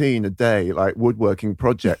 17 a day woodworking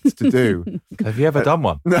projects to do. Have you ever done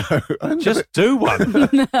one? No, just do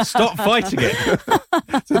one. Stop fighting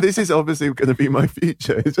it. So this is obviously going to be my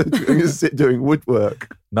future. I'm going to sit doing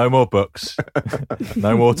woodwork. No more books.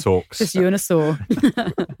 No more talks. Just you and a saw.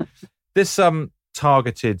 This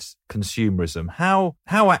targeted consumerism, how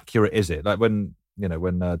accurate is it? Like when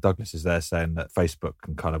Douglas is there saying that Facebook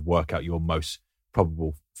can kind of work out your most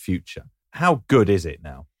probable future. How good is it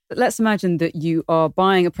now? Let's imagine that you are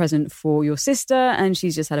buying a present for your sister and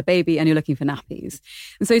she's just had a baby and you're looking for nappies.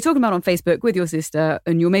 And so you're talking about on Facebook with your sister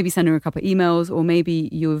and you're maybe sending her a couple of emails or maybe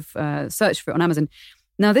you've searched for it on Amazon.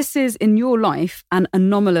 Now, this is in your life an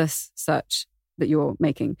anomalous search that you're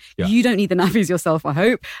making. Yeah. You don't need the nappies yourself, I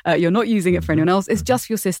hope. You're not using it for anyone else. It's just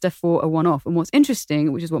for your sister for a one-off. And what's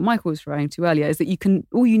interesting, which is what Michael was referring to earlier, is that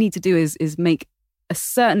all you need to do is make a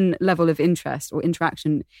certain level of interest or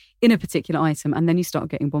interaction in a particular item, and then you start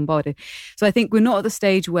getting bombarded. So I think we're not at the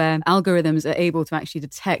stage where algorithms are able to actually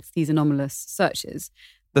detect these anomalous searches.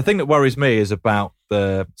 The thing that worries me is about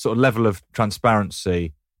the sort of level of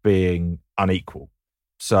transparency being unequal.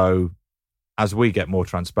 So as we get more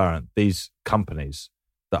transparent, these companies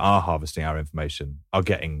that are harvesting our information are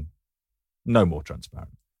getting no more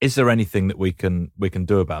transparent. Is there anything that we can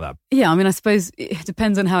do about that? Yeah, I mean, I suppose it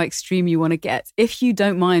depends on how extreme you want to get. If you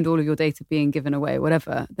don't mind all of your data being given away,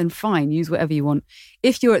 whatever, then fine, use whatever you want.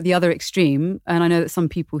 If you're at the other extreme, and I know that some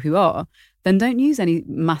people who are, then don't use any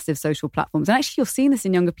massive social platforms. And actually, you're seeing this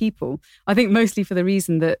in younger people. I think mostly for the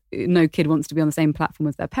reason that no kid wants to be on the same platform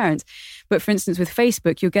as their parents. But for instance, with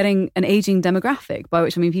Facebook, you're getting an aging demographic, by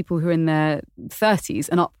which I mean people who are in their 30s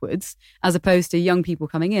and upwards, as opposed to young people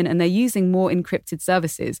coming in. And they're using more encrypted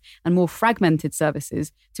services and more fragmented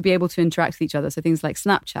services to be able to interact with each other. So things like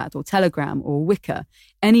Snapchat or Telegram or Wicker,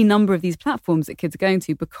 any number of these platforms that kids are going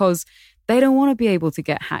to, because they don't want to be able to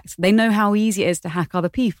get hacked. They know how easy it is to hack other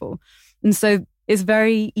people. And so it's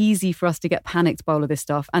very easy for us to get panicked by all of this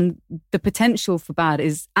stuff. And the potential for bad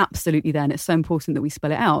is absolutely there. And it's so important that we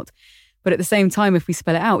spell it out. But at the same time, if we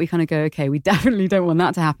spell it out, we kind of go, okay, we definitely don't want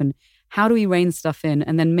that to happen. How do we rein stuff in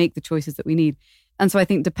and then make the choices that we need? And so I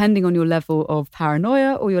think depending on your level of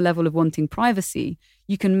paranoia or your level of wanting privacy,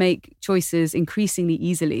 you can make choices increasingly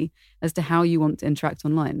easily as to how you want to interact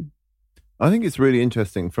online. I think it's really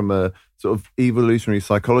interesting from a sort of evolutionary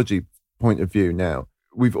psychology point of view now.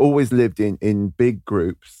 We've always lived in big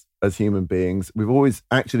groups as human beings. We've always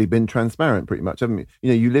actually been transparent pretty much, haven't we? You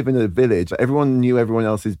know, you live in a village. Everyone knew everyone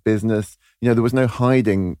else's business. You know, there was no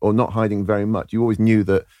hiding or not hiding very much. You always knew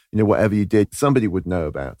that, you know, whatever you did, somebody would know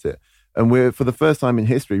about it. And we're, for the first time in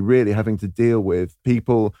history, really having to deal with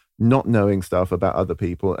people not knowing stuff about other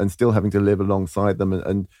people and still having to live alongside them.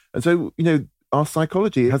 And so, you know, our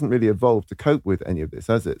psychology hasn't really evolved to cope with any of this,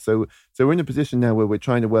 has it? So we're in a position now where we're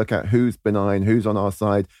trying to work out who's benign, who's on our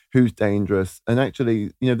side, who's dangerous. And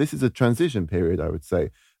actually, you know, this is a transition period, I would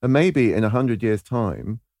say. And maybe in 100 years'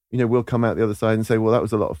 time, you know, we'll come out the other side and say, well, that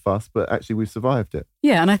was a lot of fuss, but actually we've survived it.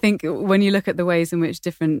 Yeah, and I think when you look at the ways in which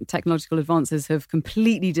different technological advances have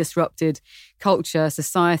completely disrupted culture,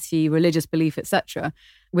 society, religious belief, etc.,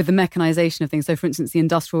 with the mechanization of things. So, for instance, the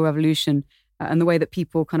Industrial Revolution and the way that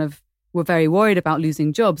people kind of were very worried about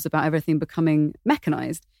losing jobs, about everything becoming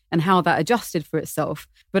mechanized and how that adjusted for itself.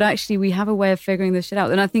 But actually, we have a way of figuring this shit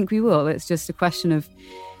out. And I think we will. It's just a question of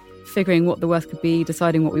figuring what the worst could be,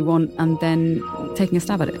 deciding what we want, and then taking a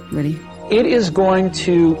stab at it, really. It is going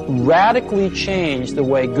to radically change the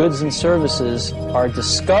way goods and services are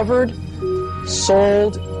discovered,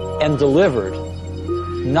 sold, and delivered,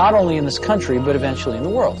 not only in this country, but eventually in the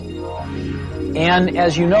world. And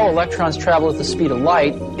as you know, electrons travel at the speed of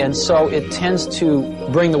light, and so it tends to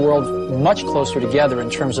bring the world much closer together in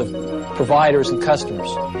terms of providers and customers.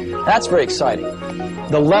 That's very exciting.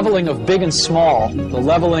 The leveling of big and small, the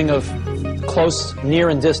leveling of close, near,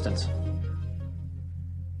 and distant.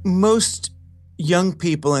 Most young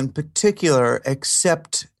people in particular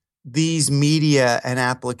accept these media and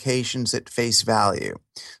applications at face value.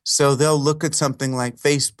 So they'll look at something like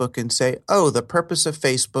Facebook and say, oh, the purpose of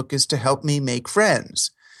Facebook is to help me make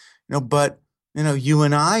friends. You know, but you know, you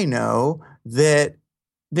and I know that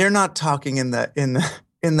they're not talking in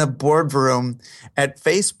the boardroom at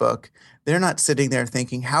Facebook. They're not sitting there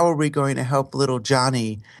thinking, how are we going to help little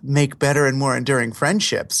Johnny make better and more enduring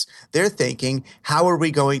friendships? They're thinking, how are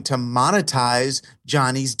we going to monetize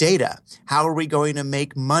Johnny's data? How are we going to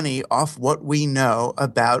make money off what we know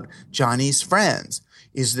about Johnny's friends?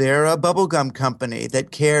 Is there a bubblegum company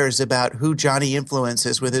that cares about who Johnny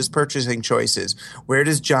influences with his purchasing choices? Where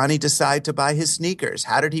does Johnny decide to buy his sneakers?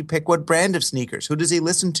 How did he pick what brand of sneakers? Who does he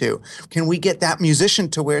listen to? Can we get that musician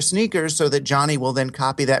to wear sneakers so that Johnny will then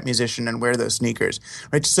copy that musician and wear those sneakers?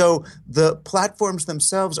 Right? So the platforms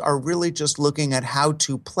themselves are really just looking at how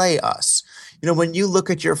to play us. You know, when you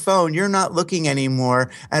look at your phone, you're not looking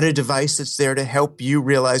anymore at a device that's there to help you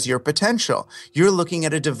realize your potential. You're looking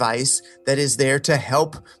at a device that is there to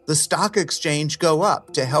help the stock exchange go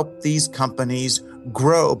up, to help these companies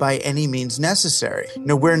grow by any means necessary. You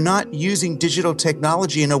know, we're not using digital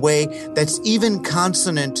technology in a way that's even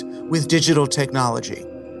consonant with digital technology.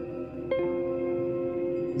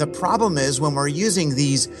 The problem is when we're using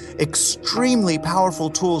these extremely powerful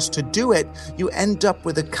tools to do it, you end up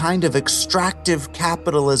with a kind of extractive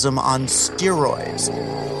capitalism on steroids.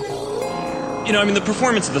 You know, I mean, the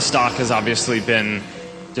performance of the stock has obviously been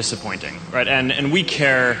disappointing, right? And we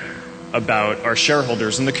care about our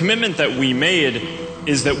shareholders. And the commitment that we made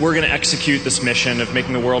is that we're going to execute this mission of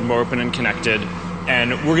making the world more open and connected.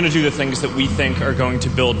 And we're going to do the things that we think are going to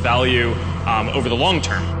build value over the long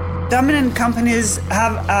term. Dominant companies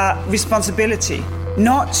have a responsibility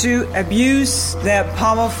not to abuse their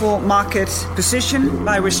powerful market position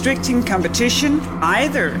by restricting competition,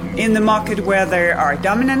 either in the market where they are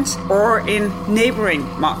dominant or in neighboring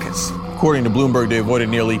markets. According to Bloomberg, they avoided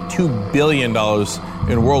nearly $2 billion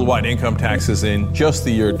in worldwide income taxes in just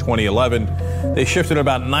the year 2011. They shifted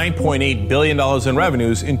about $9.8 billion in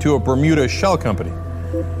revenues into a Bermuda shell company.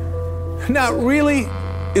 Now, really,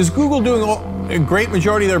 is Google doing a great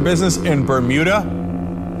majority of their business in Bermuda?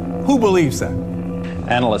 Who believes that?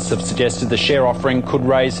 Analysts have suggested the share offering could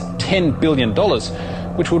raise $10 billion,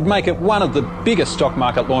 which would make it one of the biggest stock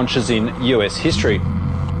market launches in US history.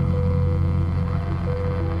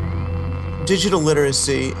 Digital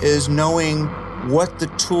literacy is knowing what the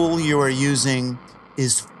tool you are using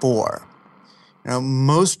is for.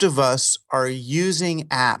 Most of us are using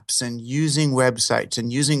apps and using websites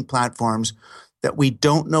and using platforms that we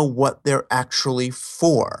don't know what they're actually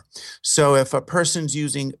for. So if a person's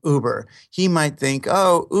using Uber, he might think,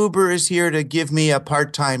 oh, Uber is here to give me a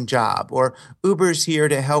part-time job, or Uber's here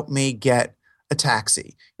to help me get a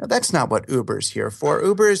taxi. That's not what Uber's here for.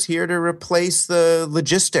 Uber is here to replace the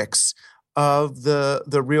logistics of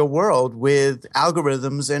the real world with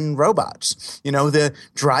algorithms and robots. The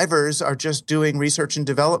drivers are just doing research and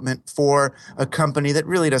development for a company that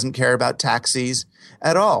really doesn't care about taxis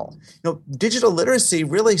at all. Digital literacy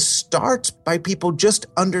really starts by people just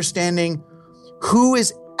understanding who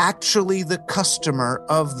is actually the customer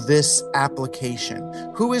of this application.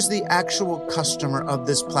 Who is the actual customer of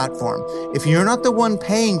this platform? If you're not the one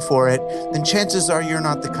paying for it, then chances are you're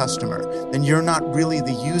not the customer. Then you're not really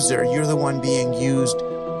the user. You're the one being used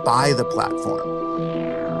by the platform.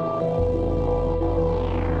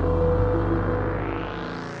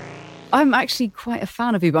 I'm actually quite a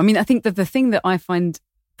fan of Uber. I mean, I think that the thing that I find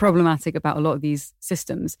problematic about a lot of these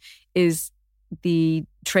systems is the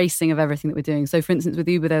tracing of everything that we're doing. So for instance, with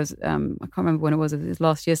Uber, there was, I can't remember when it was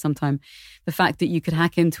last year sometime, the fact that you could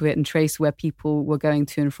hack into it and trace where people were going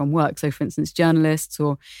to and from work. So for instance, journalists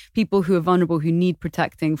or people who are vulnerable, who need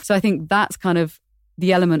protecting. So I think that's kind of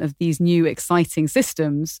the element of these new exciting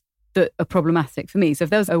systems that are problematic for me. So if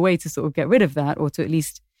there was a way to sort of get rid of that, or to at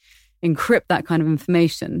least encrypt that kind of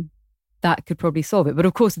information, that could probably solve it. But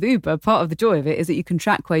of course, with Uber, part of the joy of it is that you can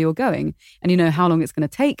track where you're going and you know how long it's going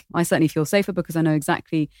to take. I certainly feel safer because I know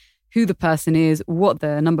exactly who the person is, what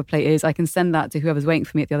the number plate is. I can send that to whoever's waiting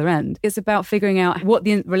for me at the other end. It's about figuring out what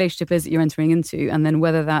the relationship is that you're entering into and then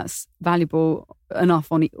whether that's valuable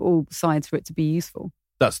enough on all sides for it to be useful.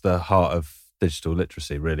 That's the heart of digital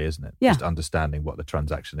literacy, really, isn't it? Yeah. Just understanding what the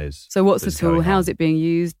transaction is. So what's the tool? How's it being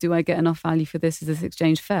used? Do I get enough value for this? Is this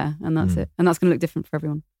exchange fair? And that's it. And that's going to look different for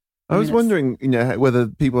everyone. I was wondering, whether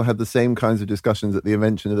people had the same kinds of discussions at the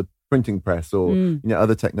invention of the printing press or,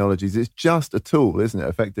 other technologies. It's just a tool, isn't it,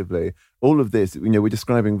 effectively? All of this, we're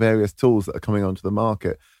describing various tools that are coming onto the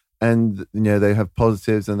market. And, they have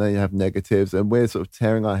positives and they have negatives. And we're sort of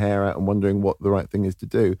tearing our hair out and wondering what the right thing is to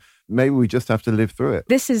do. Maybe we just have to live through it.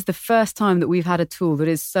 This is the first time that we've had a tool that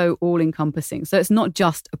is so all-encompassing. So it's not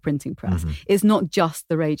just a printing press. Mm-hmm. It's not just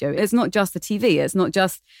the radio. It's not just the TV. It's not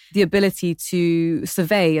just the ability to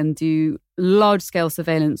survey and do large-scale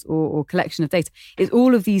surveillance or collection of data. It's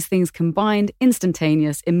all of these things combined,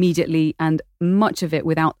 instantaneous, immediately, and much of it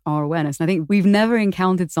without our awareness. And I think we've never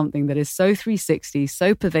encountered something that is so 360,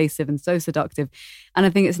 so pervasive and so seductive. And I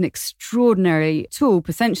think it's an extraordinary tool,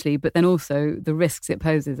 potentially, but then also the risks it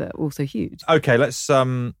poses are also huge. Okay, let's have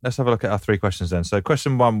a look at our three questions then. So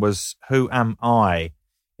question one was, who am I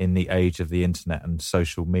in the age of the internet and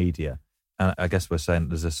social media? And I guess we're saying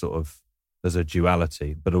there's a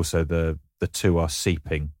duality, but also the two are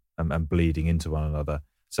seeping and bleeding into one another.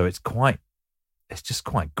 So it's just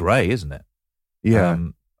quite grey, isn't it? Yeah.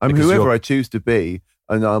 I'm whoever I choose to be.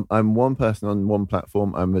 And I'm one person on one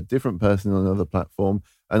platform. I'm a different person on another platform.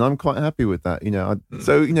 And I'm quite happy with that.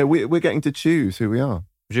 So we're getting to choose who we are.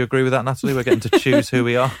 Would you agree with that, Natalie? We're getting to choose who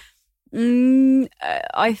we are?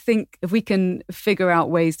 I think if we can figure out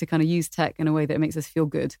ways to kind of use tech in a way that makes us feel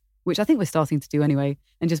good, which I think we're starting to do anyway,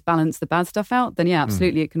 and just balance the bad stuff out, then yeah,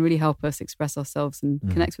 absolutely, it can really help us express ourselves and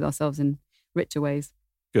connect with ourselves in richer ways.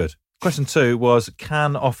 Good. Question two was,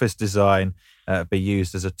 can office design be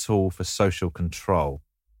used as a tool for social control?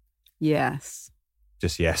 Yes.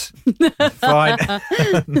 Just yes. Fine.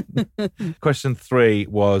 Question three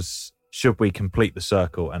was, should we complete the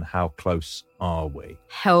circle and how close are we?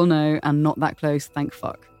 Hell no, and not that close, thank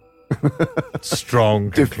fuck. Strong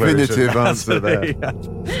definitive answer there. Yeah.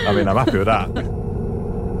 I mean, I'm happy with that.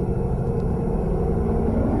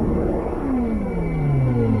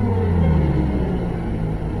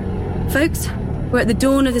 Folks, we're at the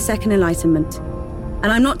dawn of the Second Enlightenment. And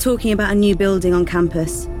I'm not talking about a new building on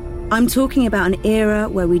campus. I'm talking about an era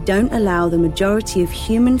where we don't allow the majority of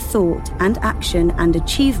human thought and action and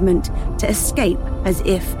achievement to escape as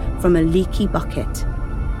if from a leaky bucket.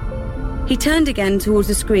 He turned again towards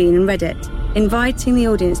the screen and read it, inviting the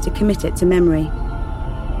audience to commit it to memory.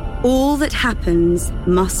 All that happens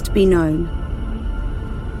must be known.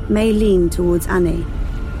 May leaned towards Annie.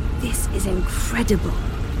 This is incredible.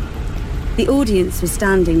 The audience was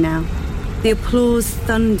standing now. The applause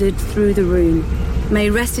thundered through the room. May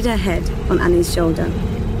rested her head on Annie's shoulder.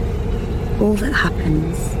 All that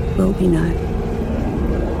happens will be known.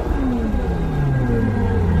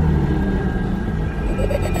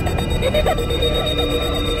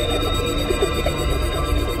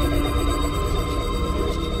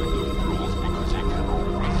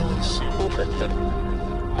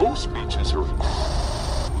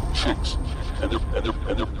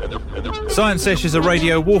 Science-ish is a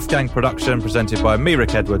Radio Wolfgang production presented by me,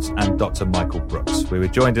 Rick Edwards, and Dr. Michael Brooks. We were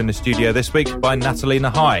joined in the studio this week by Natalie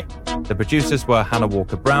Nahai. The producers were Hannah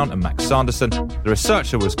Walker-Brown and Max Sanderson. The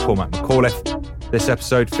researcher was Cormac McAuliffe. This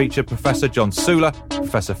episode featured Professor John Sula,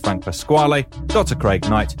 Professor Frank Pasquale, Dr. Craig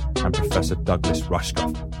Knight, and Professor Douglas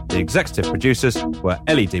Rushkoff. The executive producers were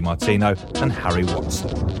Ellie DiMartino and Harry Watson.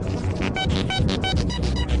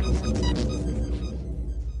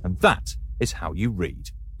 And that is how you read.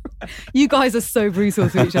 You guys are so brutal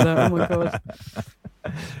to each other. Oh my God.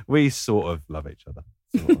 We sort of love each other.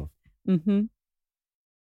 Sort of. Mm-hmm.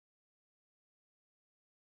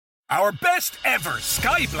 Our best ever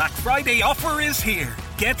Sky Black Friday offer is here.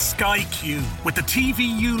 Get Sky Q with the TV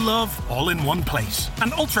you love all in one place.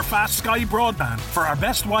 And ultra-fast Sky broadband for our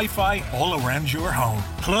best Wi-Fi all around your home.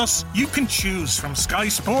 Plus, you can choose from Sky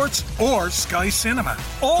Sports or Sky Cinema.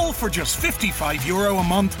 All for just €55 a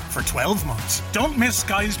month for 12 months. Don't miss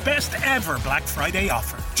Sky's best ever Black Friday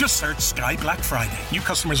offer. Just search Sky Black Friday. New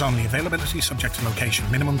customers only. Availability subject to location.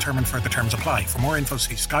 Minimum term and further terms apply. For more info,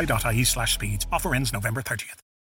 see sky.ie/speeds. Offer ends November 30th.